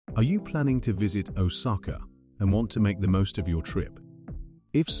Are you planning to visit Osaka and want to make the most of your trip?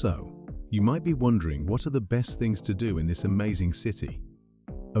 If so, you might be wondering what are the best things to do in this amazing city.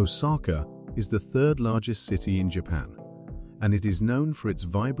 Osaka is the third largest city in Japan, and it is known for its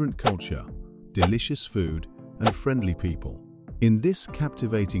vibrant culture, delicious food, and friendly people. In this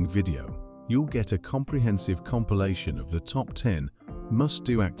captivating video, you'll get a comprehensive compilation of the top 10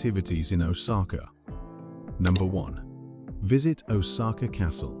 must-do activities in Osaka. Number 1. Visit Osaka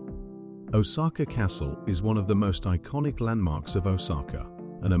Castle. Osaka Castle is one of the most iconic landmarks of Osaka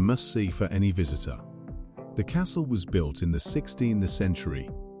and a must-see for any visitor. The castle was built in the 16th century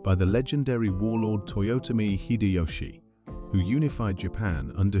by the legendary warlord Toyotomi Hideyoshi, who unified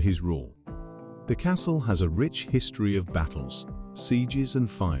Japan under his rule. The castle has a rich history of battles, sieges and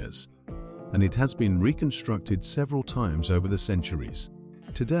fires, and it has been reconstructed several times over the centuries.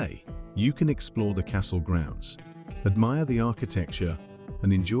 Today, you can explore the castle grounds, admire the architecture,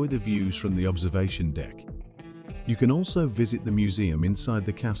 and enjoy the views from the observation deck. You can also visit the museum inside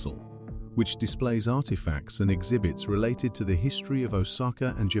the castle, which displays artifacts and exhibits related to the history of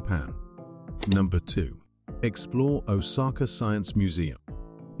Osaka and Japan. Number 2. Explore Osaka Science Museum.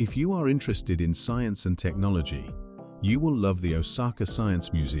 If you are interested in science and technology, you will love the Osaka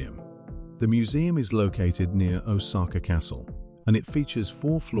Science Museum. The museum is located near Osaka Castle, and it features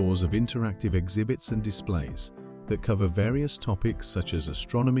 4 floors of interactive exhibits and displays that cover various topics such as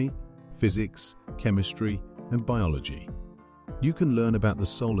astronomy, physics, chemistry, and biology. You can learn about the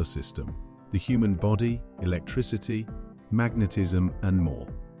solar system, the human body, electricity, magnetism, and more.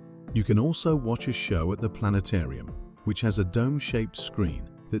 You can also watch a show at the planetarium, which has a dome-shaped screen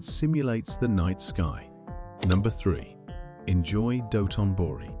that simulates the night sky. Number 3. Enjoy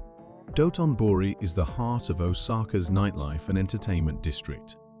Dotonbori. Dotonbori is the heart of Osaka's nightlife and entertainment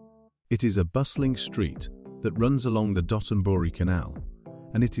district. It is a bustling street that runs along the Dotonbori Canal,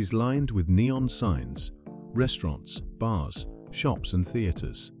 and it is lined with neon signs, restaurants, bars, shops, and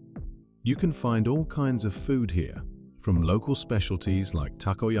theaters. You can find all kinds of food here, from local specialties like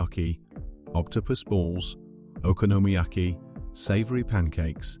takoyaki, octopus balls, okonomiyaki, savory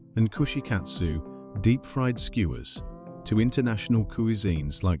pancakes, and kushikatsu, deep-fried skewers, to international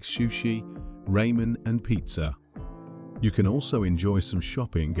cuisines like sushi, ramen, and pizza. You can also enjoy some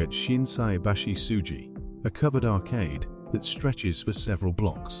shopping at Shinsaibashi Suji, a covered arcade that stretches for several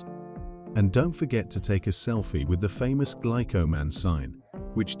blocks. And don't forget to take a selfie with the famous Glycoman sign,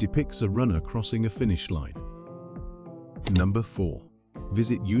 which depicts a runner crossing a finish line. Number 4.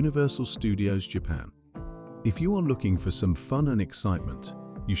 Visit Universal Studios Japan. If you are looking for some fun and excitement,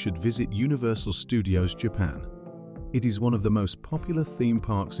 you should visit Universal Studios Japan. It is one of the most popular theme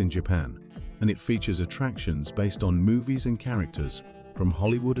parks in Japan, and it features attractions based on movies and characters from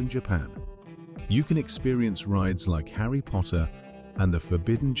Hollywood and Japan. You can experience rides like Harry Potter and the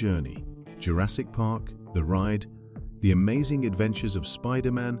Forbidden Journey, Jurassic Park, The Ride, The Amazing Adventures of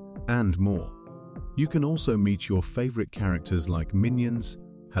Spider-Man, and more. You can also meet your favorite characters like Minions,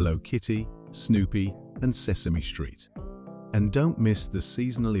 Hello Kitty, Snoopy, and Sesame Street. And don't miss the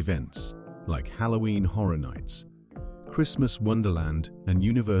seasonal events like Halloween Horror Nights, Christmas Wonderland, and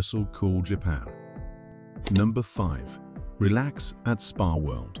Universal Cool Japan. Number 5. Relax at Spa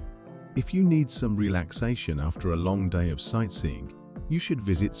World. If you need some relaxation after a long day of sightseeing, you should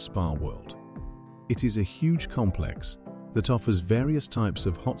visit Spa World. It is a huge complex that offers various types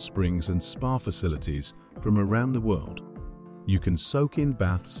of hot springs and spa facilities from around the world. You can soak in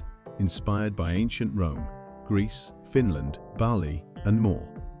baths inspired by ancient Rome, Greece, Finland, Bali, and more.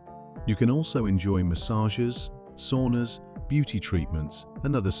 You can also enjoy massages, saunas, beauty treatments,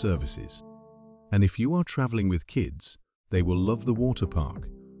 and other services. And if you are traveling with kids, they will love the water park,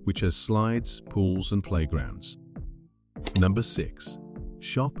 which has slides, pools, and playgrounds. Number 6.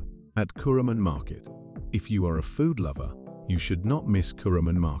 Shop at Kuromon Market. If you are a food lover, you should not miss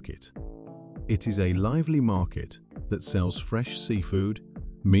Kuromon Market. It is a lively market that sells fresh seafood,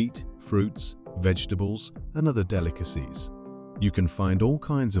 meat, fruits, vegetables, and other delicacies. You can find all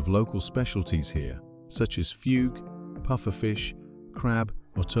kinds of local specialties here, such as fugue, pufferfish, crab,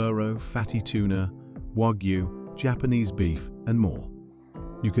 otoro, fatty tuna, wagyu, Japanese beef, and more.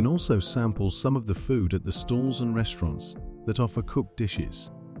 You can also sample some of the food at the stalls and restaurants that offer cooked dishes.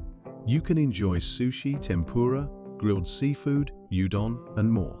 You can enjoy sushi, tempura, grilled seafood, udon,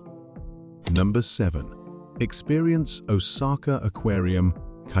 and more. Number 7. Experience Osaka Aquarium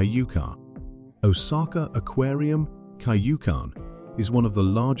Kaiyukan. Osaka Aquarium Kaiyukan is one of the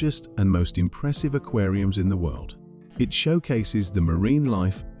largest and most impressive aquariums in the world. It showcases the marine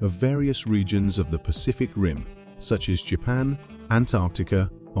life of various regions of the Pacific Rim, such as Japan,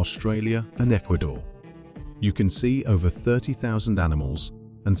 Antarctica, Australia, and Ecuador. You can see over 30,000 animals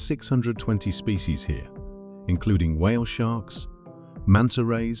and 620 species here, including whale sharks, manta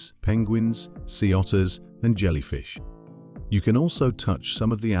rays, penguins, sea otters, and jellyfish. You can also touch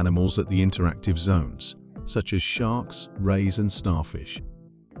some of the animals at the interactive zones, such as sharks, rays, and starfish.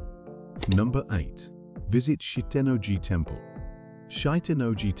 Number 8. Visit Shitennoji Temple.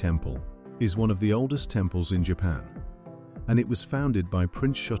 Shitennoji Temple is one of the oldest temples in Japan, and it was founded by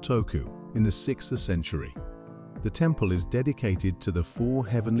Prince Shotoku in the 6th century. The temple is dedicated to the 4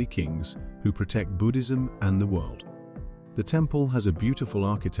 heavenly kings who protect Buddhism and the world. The temple has a beautiful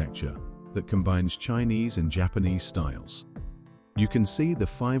architecture that combines Chinese and Japanese styles. You can see the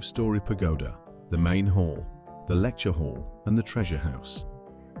 5-story pagoda, the main hall, the lecture hall, and the treasure house.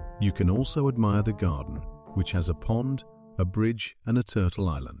 You can also admire the garden, which has a pond, a bridge, and a turtle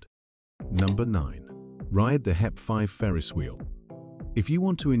island. Number 9. Ride the Hep Five Ferris Wheel. If you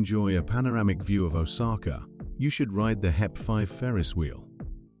want to enjoy a panoramic view of Osaka, you should ride the Hep Five Ferris Wheel.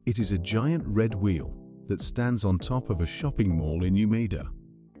 It is a giant red wheel that stands on top of a shopping mall in Umeda.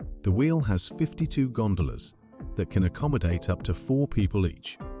 The wheel has 52 gondolas that can accommodate up to 4 people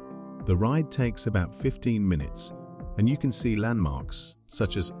each. The ride takes about 15 minutes, and you can see landmarks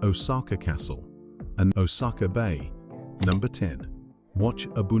such as Osaka Castle and Osaka Bay. Number 10. Watch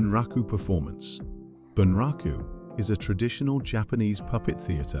a Bunraku performance. Bunraku is a traditional Japanese puppet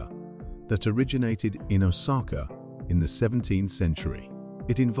theater that originated in Osaka in the 17th century.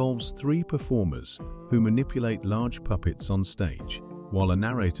 It involves 3 performers who manipulate large puppets on stage, while a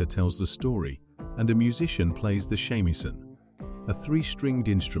narrator tells the story and a musician plays the shamisen, a 3-stringed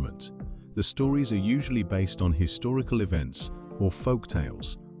instrument. The stories are usually based on historical events or folk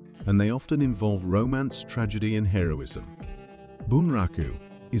tales, and they often involve romance, tragedy, and heroism. Bunraku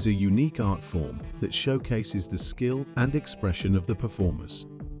is a unique art form that showcases the skill and expression of the performers.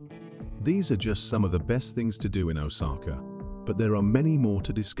 These are just some of the best things to do in Osaka, but there are many more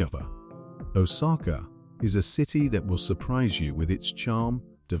to discover. Osaka is a city that will surprise you with its charm,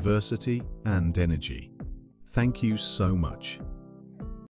 diversity, and energy. Thank you so much.